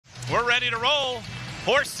We're ready to roll.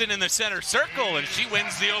 Horston in the center circle, and she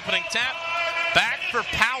wins the opening tap. Back for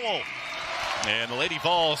Powell. And the Lady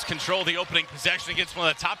Vols control the opening possession against one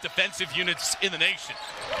of the top defensive units in the nation.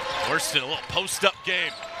 Horston, a little post-up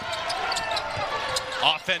game.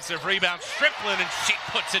 Offensive rebound, Strickland, and she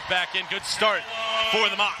puts it back in. Good start for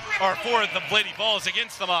the Lady Vols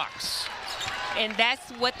against the Mocs. And that's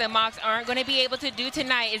what the Mocs aren't going to be able to do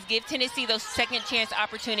tonight, is give Tennessee those second chance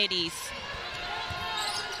opportunities.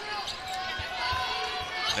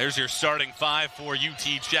 There's your starting five for UT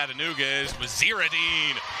Chattanooga as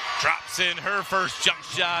Waziradine drops in her first jump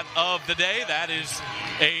shot of the day. That is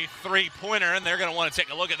a three-pointer, and they're going to want to take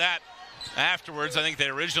a look at that afterwards. I think they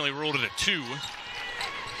originally ruled it a 2,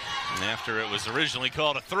 and after it was originally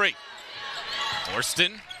called a 3.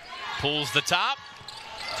 Horston pulls the top.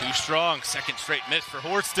 Too strong. Second straight miss for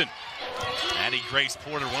Horston. Addie Grace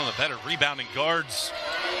Porter, one of the better rebounding guards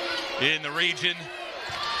in the region.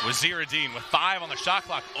 Waziradine with 5 on the shot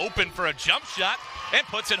clock, open for a jump shot, and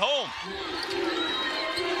puts it home.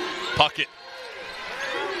 Puckett.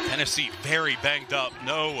 Tennessee very banged up.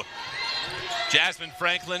 No Jasmine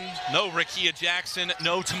Franklin, no Rickea Jackson,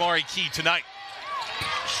 no Tamari Key tonight.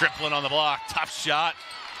 Strickland on the block, tough shot.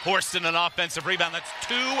 Horston an offensive rebound. That's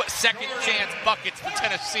 2 second chance buckets for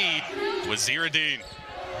Tennessee. Waziradine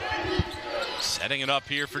setting it up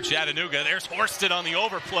here for Chattanooga. There's Horston on the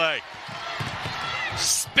overplay.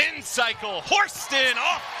 Spin cycle, Horston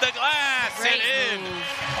off the glass Great and in. move.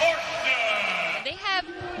 Horston. They have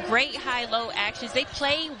great high-low actions. They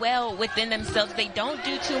play well within themselves. They don't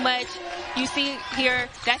do too much. You see here,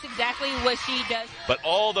 that's exactly what she does. But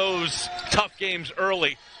all those tough games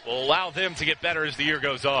early will allow them to get better as the year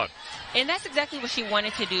goes on. And that's exactly what she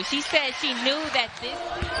wanted to do. She said she knew that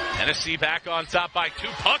this... Tennessee back on top by 2.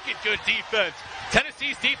 Puckett, good defense.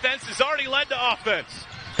 Tennessee's defense has already led to offense.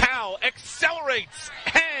 Powell accelerates,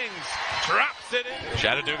 hangs, drops it in.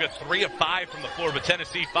 Chattanooga 3 of 5 from the floor, but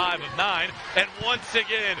Tennessee 5 of 9. And once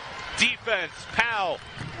again, defense,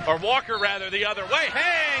 Walker the other way,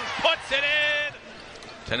 hangs, puts it in.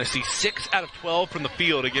 Tennessee 6 out of 12 from the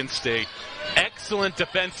field against a excellent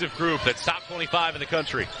defensive group that's top 25 in the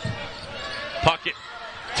country. Puckett,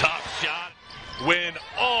 tough shot. Win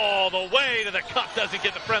all the way to the cup, doesn't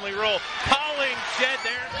get the friendly roll. Calling Shed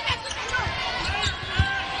there.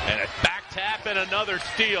 And a back tap and another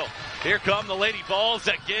steal. Here come the Lady Vols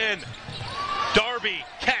again. Darby,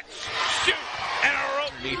 catch, shoot, and a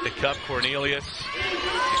rope. Underneath the cup, Cornelius.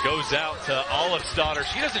 It goes out to Olafsdotter.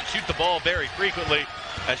 She doesn't shoot the ball very frequently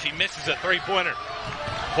as she misses a three-pointer.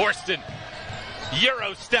 Horston,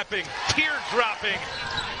 Euro stepping, tear-dropping.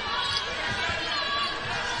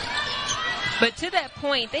 But to that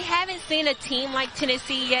point, they haven't seen a team like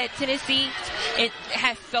Tennessee yet. Tennessee, it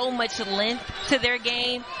has so much length to their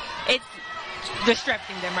game. It's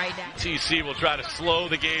disrupting them right now. TC will try to slow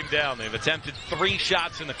the game down. They've attempted 3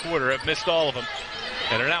 shots in the quarter, have missed all of them,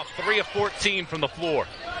 and are now 3 of 14 from the floor.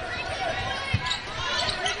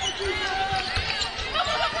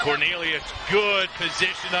 Cornelius, good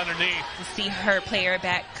position underneath. To see her player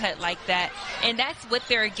back cut like that. And that's what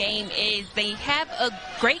their game is. They have a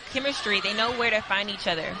great chemistry. They know where to find each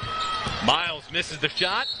other. Miles misses the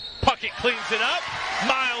shot. Puckett cleans it up.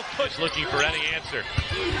 Miles push looking for any answer.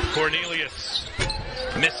 Cornelius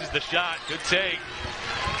misses the shot. Good take.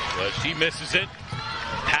 But she misses it.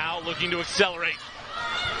 Powell looking to accelerate.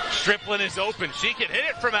 Strickland is open. She can hit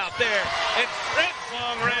it from out there. And Strickland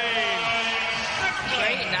long range.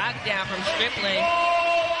 Great knockdown from Strickland.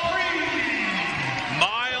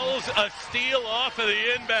 Miles a steal off of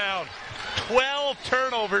the inbound. 12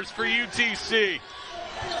 turnovers for UTC.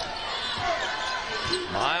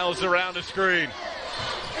 Miles around the screen.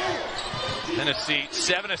 Tennessee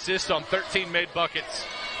 7 assists on 13 made buckets.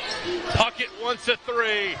 Puckett wants a 3.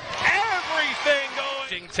 Everything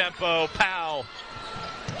going. Tempo, Powell.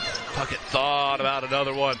 Puckett thought about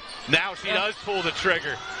another one. Now she does pull the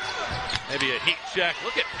trigger. Maybe a heat check.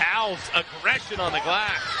 Look at Powell's aggression on the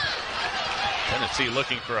glass. Tennessee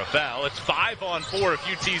looking for a foul. It's 5-on-4 if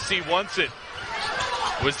UTC wants it.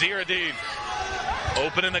 Waziradine.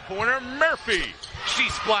 Open in the corner. Murphy. She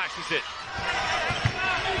splashes it.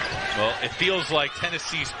 Well, it feels like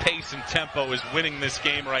Tennessee's pace and tempo is winning this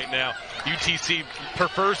game right now. UTC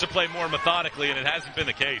prefers to play more methodically, and it hasn't been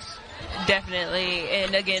the case. Definitely.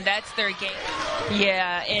 And again, that's their game.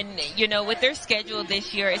 Yeah. And, you know, with their schedule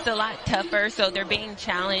this year, it's a lot tougher. So they're being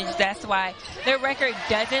challenged. That's why their record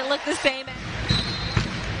doesn't look the same.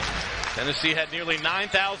 Tennessee had nearly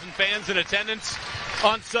 9,000 fans in attendance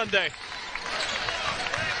on Sunday.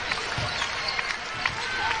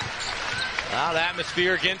 Loud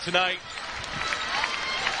atmosphere again tonight.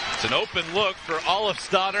 It's an open look for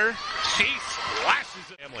Olafsdotter. She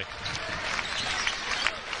slashes it. Family.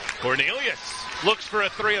 Cornelius looks for a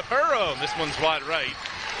three of her own. This one's wide right.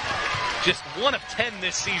 Just 1 of 10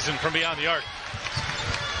 this season from beyond the arc.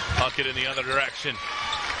 Puck it in the other direction.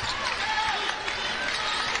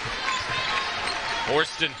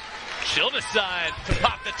 Horston, Childa's side to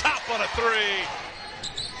pop the top on a three.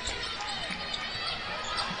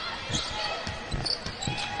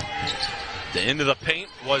 The end of the paint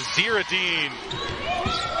was Ziradine.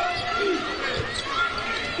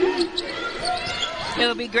 It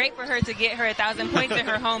would be great for her to get her 1,000 points in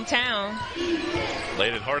her hometown.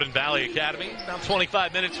 Played at Hardin Valley Academy, about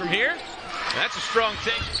 25 minutes from here. That's a strong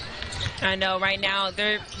take. I know right now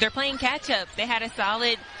they're playing catch up. They had a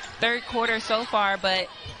solid third quarter so far, but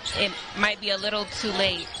it might be a little too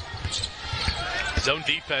late. Zone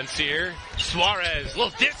defense here. Suarez,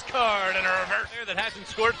 little discard and a reverse there that hasn't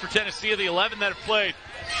scored for Tennessee of the 11 that have played.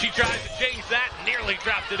 She tries to change that, nearly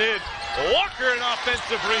dropped it in. Walker, an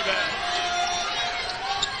offensive rebound.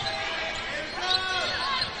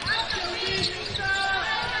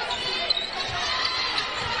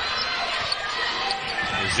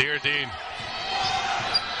 Ziradine.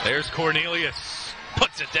 There's Cornelius.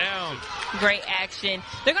 Puts it down. Great action.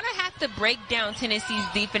 They're going to have to break down Tennessee's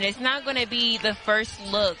defense. It's not going to be the first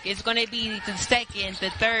look. It's going to be the second, the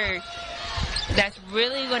third. That's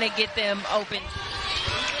really going to get them open.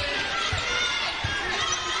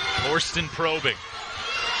 Horston probing.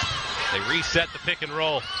 They reset the pick and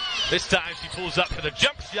roll. This time she pulls up for the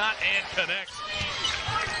jump shot and connects.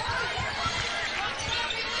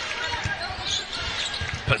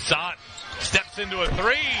 Facet steps into a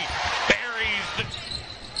three. Buries the...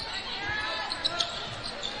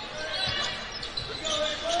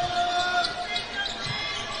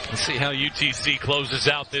 Let's see how UTC closes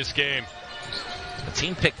out this game. The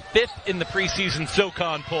team picked 5th in the preseason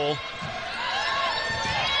SoCon poll.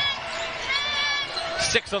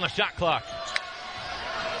 6 on the shot clock.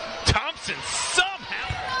 Thompson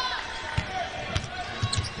somehow.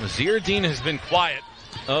 Ziradine has been quiet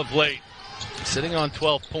of late. Sitting on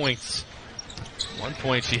 12 points. 1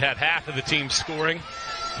 point, she had half of the team scoring.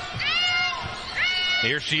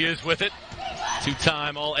 Here she is with it.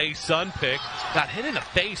 2-time All-A Sun pick. Got hit in the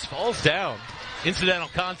face, falls down. Incidental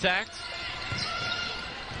contact.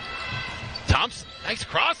 Thompson, nice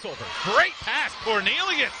crossover. Great pass,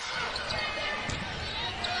 Cornelius.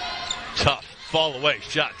 Tough fall away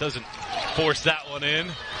shot. Doesn't force that one in.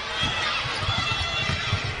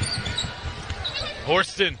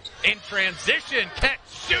 Horston in transition. Catch,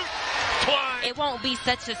 shoot, twice. It won't be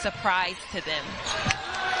such a surprise to them.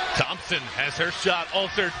 Thompson has her shot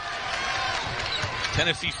altered.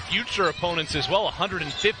 Tennessee's future opponents as well,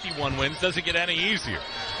 151 wins. Doesn't get any easier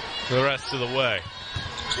the rest of the way.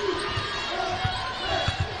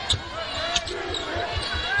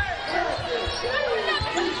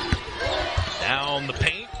 Down the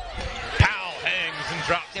paint. Powell hangs and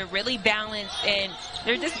drops. They're really balanced, and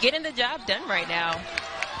they're just getting the job done right now.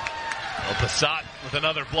 Well, Facet with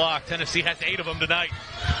another block. Tennessee has 8 of them tonight.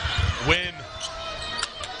 Win.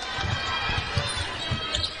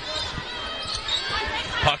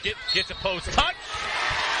 Puckett gets a post touch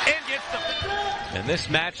and gets the... And this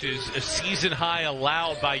match is a season high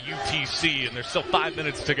allowed by UTC, and there's still 5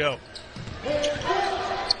 minutes to go.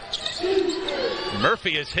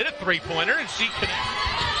 Murphy has hit a three-pointer, and she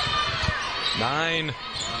connects. 9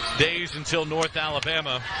 days until North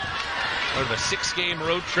Alabama. Part of a 6-game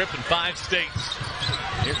road trip in 5 states.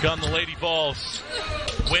 Here come the Lady Vols.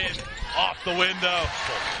 Win off the window.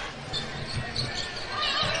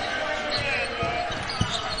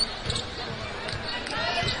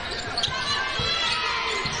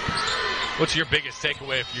 What's your biggest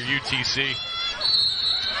takeaway if you're UTC?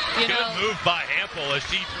 Good move by Hampel as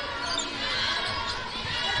she...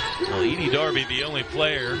 Well, Edie Darby, the only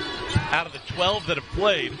player out of the 12 that have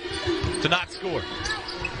played to not score.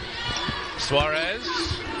 Suarez.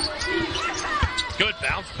 Good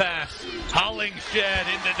bounce pass. Hollingshed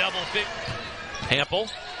into double fit. Hampel.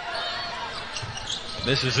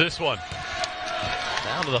 Misses this one.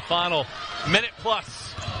 Down to the final minute plus.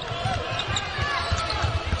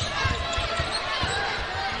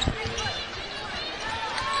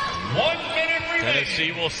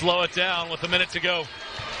 Tennessee will slow it down with a minute to go.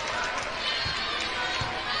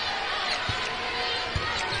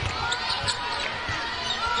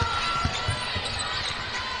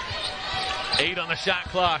 Eight on the shot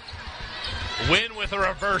clock. Win with a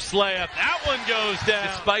reverse layup. That one goes down.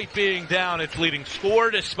 Despite being down, it's leading score.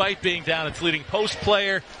 Despite being down, it's leading post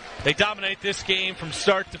player. They dominate this game from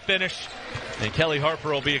start to finish. And Kelly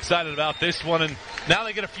Harper will be excited about this one. And now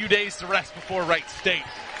they get a few days to rest before Wright State.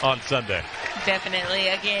 on Sunday. Definitely.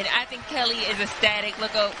 Again, I think Kelly is ecstatic.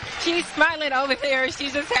 Look, she's smiling over there.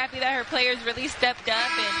 She's just happy that her players really stepped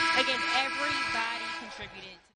up. And, again, everybody contributed.